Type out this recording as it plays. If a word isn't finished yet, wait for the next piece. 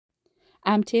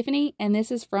I'm Tiffany, and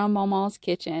this is from Mamaw's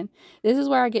Kitchen. This is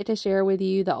where I get to share with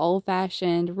you the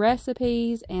old-fashioned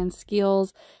recipes and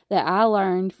skills that I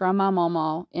learned from my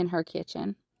Mamaw in her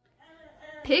kitchen.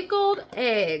 Pickled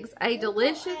eggs, a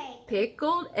delicious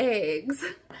pickled eggs,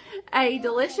 a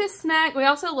delicious snack. We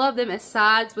also love them as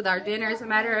sides with our dinner. As a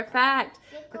matter of fact,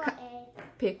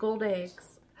 pickled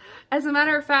eggs. As a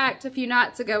matter of fact, a few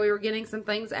nights ago we were getting some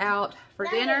things out for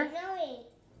dinner.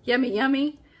 Yummy,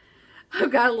 yummy.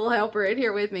 I've got a little helper in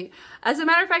here with me. As a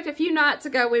matter of fact, a few nights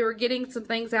ago, we were getting some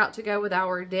things out to go with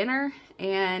our dinner,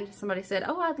 and somebody said,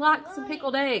 oh, I'd like some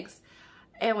pickled eggs,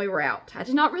 and we were out. I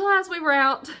did not realize we were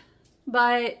out,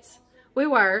 but we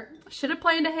were. Should have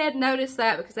planned ahead and noticed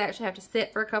that because they actually have to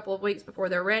sit for a couple of weeks before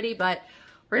they're ready, but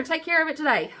we're going to take care of it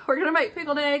today. We're going to make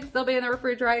pickled eggs. They'll be in the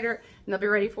refrigerator, and they'll be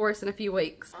ready for us in a few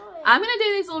weeks. I'm going to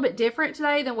do these a little bit different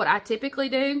today than what I typically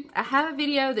do. I have a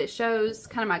video that shows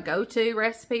kind of my go-to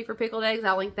recipe for pickled eggs.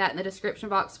 I'll link that in the description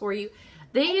box for you.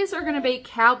 These are going to be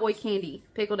cowboy candy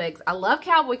pickled eggs. I love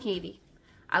cowboy candy.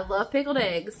 I love pickled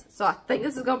eggs, so I think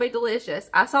this is going to be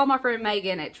delicious. I saw my friend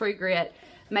Megan at True Grit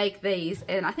make these,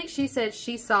 and I think she said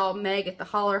she saw Meg at the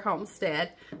Holler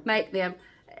Homestead make them.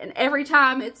 And every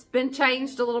time it's been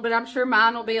changed a little bit. I'm sure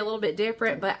mine will be a little bit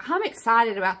different, but I'm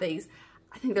excited about these.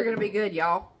 I think they're going to be good,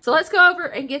 y'all. So let's go over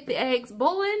and get the eggs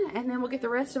boiling, and then we'll get the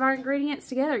rest of our ingredients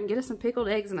together and get us some pickled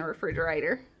eggs in the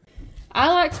refrigerator. I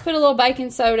like to put a little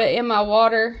baking soda in my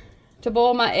water to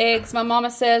boil my eggs. My mama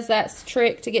says that's the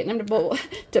trick to getting them to boil,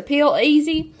 to peel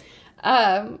easy.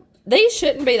 These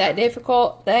shouldn't be that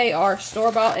difficult. They are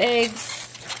store-bought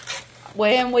eggs.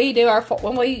 When we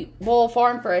boil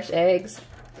farm fresh eggs,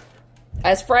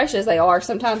 as fresh as they are,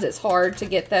 sometimes it's hard to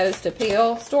get those to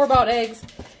peel. Store-bought eggs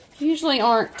usually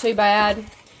aren't too bad.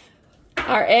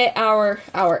 Our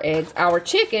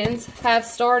chickens have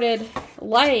started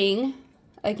laying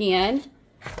again,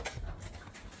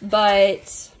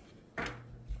 but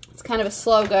it's kind of a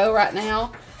slow go right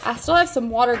now. I still have some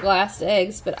water glassed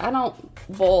eggs, but I don't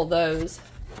boil those.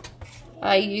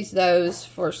 I use those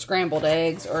for scrambled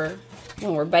eggs or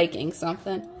when we're baking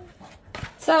something.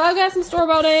 So I've got some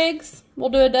store-bought eggs. We'll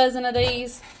do a dozen of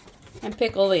these and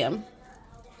pickle them.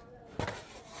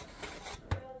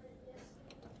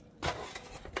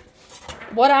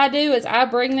 What I do is I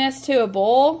bring this to a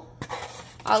boil.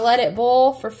 I let it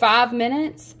boil for 5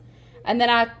 minutes, and then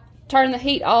I turn the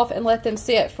heat off and let them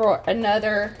sit for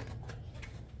another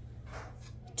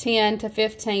 10 to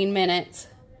 15 minutes,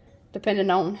 depending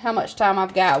on how much time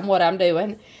I've got and what I'm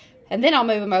doing. And then I'll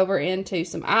move them over into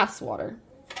some ice water.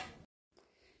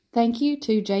 Thank you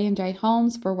to J&J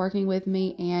Homes for working with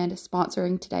me and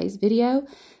sponsoring today's video.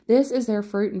 This is their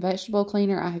fruit and vegetable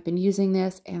cleaner. I have been using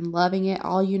this and loving it.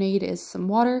 All you need is some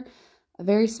water, a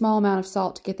very small amount of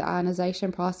salt to get the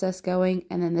ionization process going,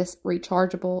 and then this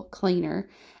rechargeable cleaner.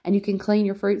 And you can clean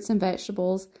your fruits and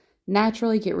vegetables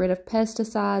naturally, get rid of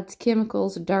pesticides,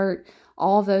 chemicals, dirt,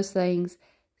 all of those things.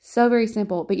 So very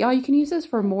simple. But y'all, you can use this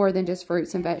for more than just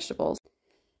fruits and vegetables.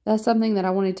 That's something that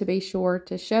I wanted to be sure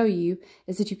to show you,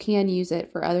 is that you can use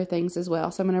it for other things as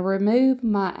well. So I'm going to remove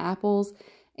my apples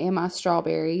and my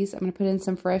strawberries. I'm going to put in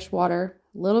some fresh water,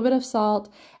 a little bit of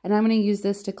salt, and I'm going to use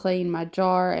this to clean my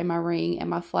jar and my ring and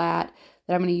my flat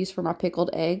that I'm going to use for my pickled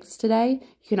eggs today.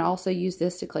 You can also use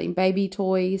this to clean baby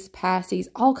toys, passies,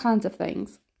 all kinds of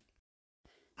things.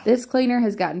 This cleaner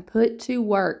has gotten put to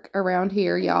work around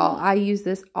here, y'all. I use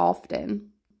this often.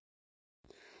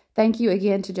 Thank you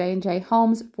again to J&J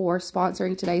Homes for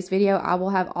sponsoring today's video. I will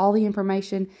have all the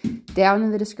information down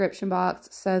in the description box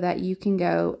so that you can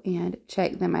go and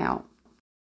check them out.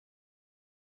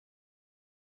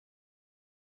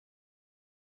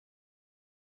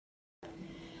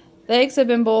 The eggs have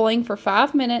been boiling for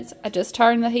 5 minutes. I just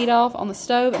turned the heat off on the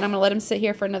stove, and I'm going to let them sit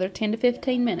here for another 10 to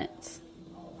 15 minutes.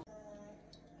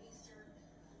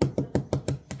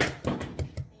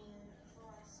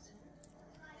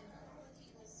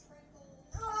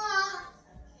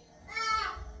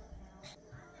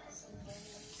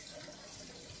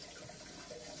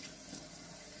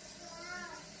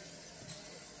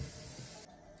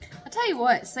 Tell you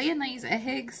what, seeing these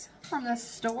eggs from the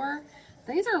store,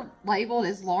 these are labeled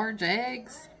as large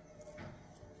eggs.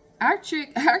 Our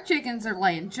chickens are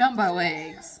laying jumbo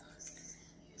eggs.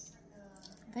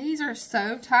 These are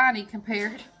so tiny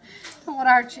compared to what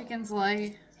our chickens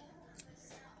lay.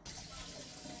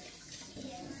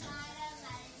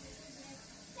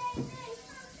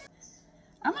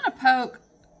 I'm gonna poke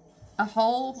a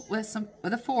hole with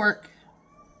a fork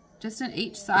just in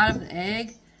each side of the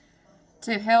egg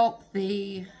to help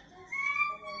the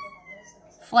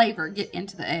flavor get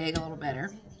into the egg a little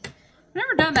better. I've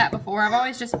never done that before. I've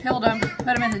always just peeled them, put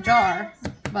them in the jar,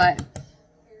 but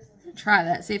Try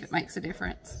that, see if it makes a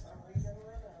difference.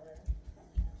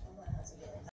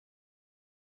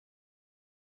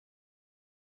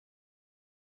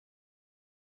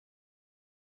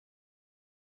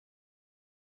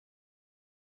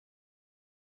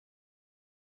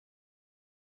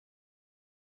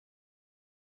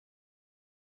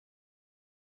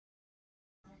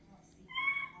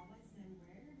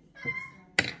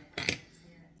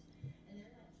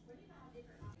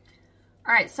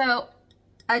 All right, so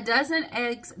a dozen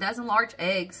large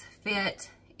eggs fit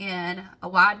in a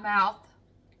wide mouth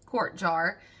quart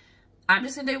jar. I'm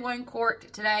just gonna do 1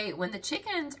 quart today. When the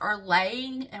chickens are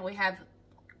laying and we have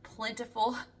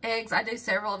plentiful eggs, I do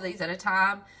several of these at a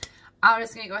time. I'm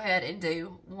just gonna go ahead and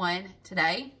do 1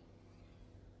 today.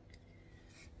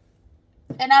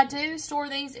 And I do store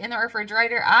these in the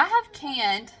refrigerator. I have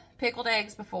canned pickled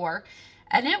eggs before,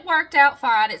 and it worked out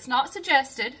fine. It's not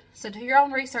suggested, so do your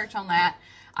own research on that.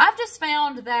 I've just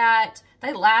found that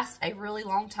they last a really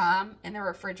long time in the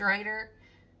refrigerator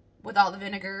with all the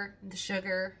vinegar, the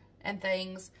sugar, and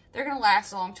things. They're going to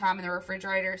last a long time in the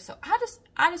refrigerator, so I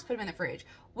just put them in the fridge.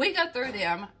 We go through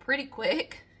them pretty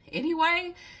quick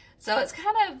anyway, so it's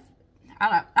kind of, I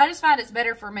don't know, I just find it's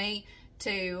better for me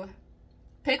to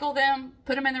pickle them,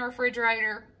 put them in the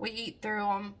refrigerator, we eat through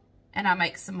them, and I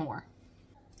make some more.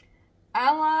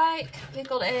 I like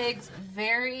pickled eggs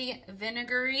very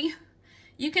vinegary.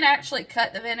 You can actually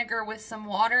cut the vinegar with some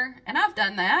water, and I've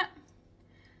done that.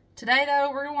 Today,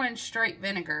 though, we're going straight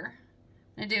vinegar.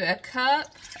 I'm going to do a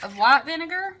cup of white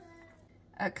vinegar,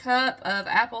 a cup of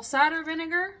apple cider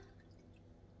vinegar,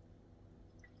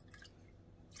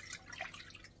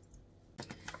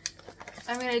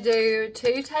 I'm going to do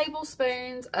 2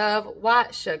 tablespoons of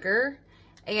white sugar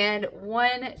and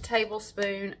 1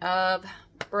 tablespoon of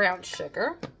brown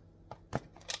sugar.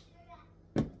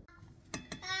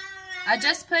 I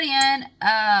just put in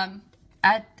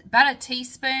about a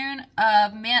teaspoon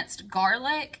of minced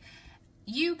garlic.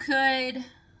 You could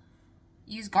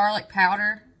use garlic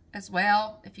powder as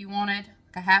well if you wanted,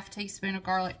 like a half teaspoon of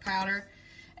garlic powder.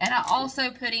 And I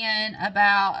also put in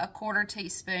about a 1/4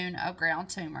 teaspoon of ground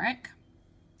turmeric.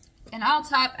 And I'll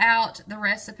type out the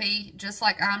recipe just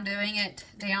like I'm doing it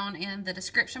down in the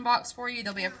description box for you.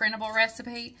 There'll be a printable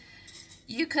recipe.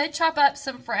 You could chop up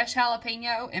some fresh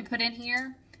jalapeno and put in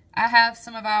here. I have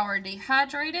some of our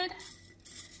dehydrated.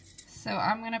 So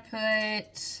I'm going to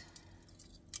put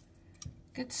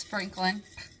good sprinkling.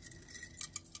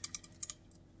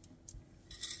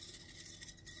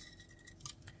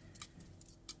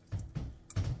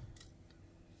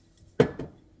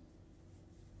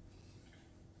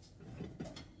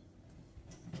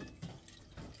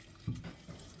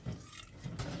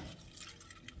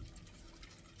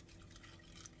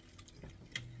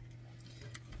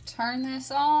 Turn this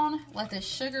on, let the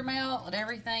sugar melt, let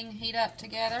everything heat up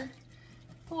together.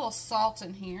 Put a little salt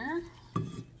in here.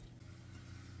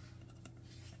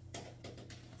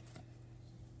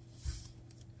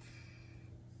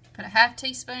 Put a half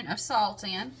teaspoon of salt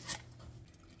in.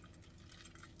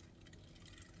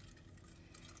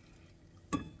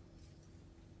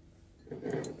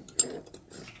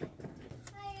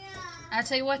 I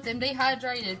tell you what, them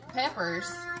dehydrated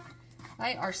peppers,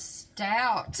 they are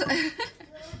stout.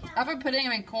 I've been putting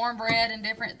them in cornbread and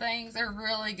different things. They're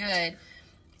really good.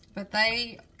 But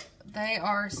they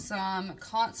are some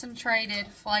concentrated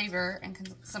flavor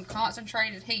and some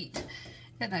concentrated heat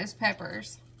in those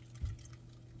peppers.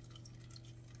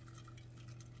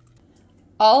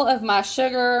 All of my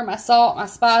sugar, my salt, my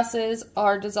spices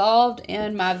are dissolved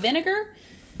in my vinegar.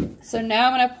 So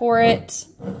now I'm going to pour it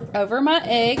over my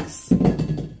eggs.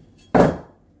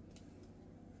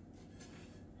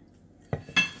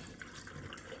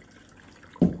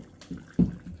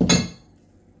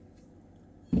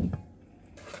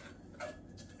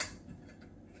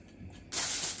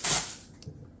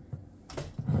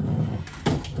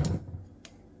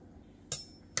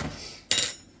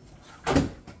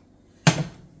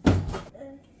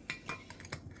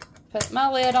 Put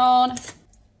my lid on.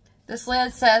 This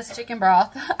lid says chicken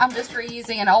broth. I'm just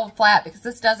reusing an old flat because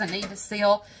this doesn't need to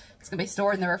seal. It's going to be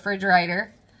stored in the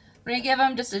refrigerator. We're going to give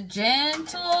them just a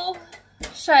gentle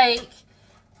shake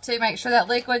to make sure that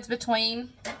liquid's between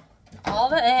all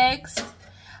the eggs.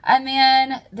 And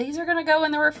then these are going to go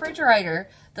in the refrigerator.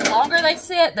 The longer they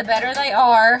sit, the better they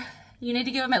are. You need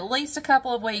to give them at least a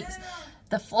couple of weeks.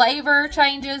 The flavor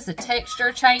changes, the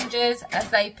texture changes as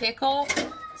they pickle.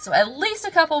 So at least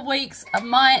a couple of weeks, a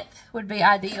month would be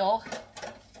ideal.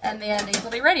 And then these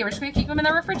will be ready. We're just going to keep them in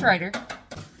the refrigerator.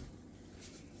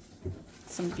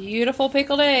 Some beautiful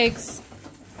pickled eggs.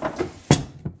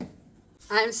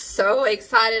 I'm so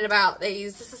excited about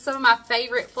these. This is some of my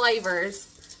favorite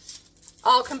flavors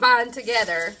all combined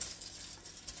together.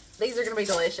 These are going to be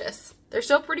delicious. They're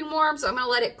still pretty warm, so I'm going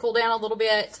to let it cool down a little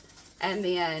bit, and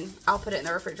then I'll put it in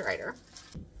the refrigerator.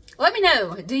 Let me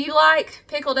know, do you like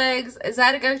pickled eggs? Is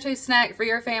that a go-to snack for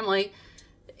your family?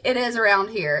 It is around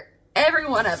here. Every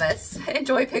one of us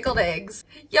enjoy pickled eggs.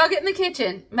 Y'all get in the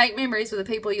kitchen. Make memories with the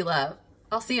people you love.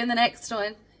 I'll see you in the next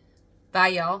one. Bye,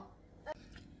 y'all.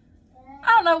 I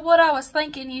don't know what I was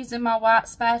thinking using my white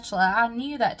spatula. I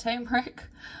knew that turmeric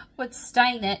would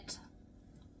stain it.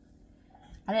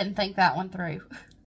 I didn't think that one through.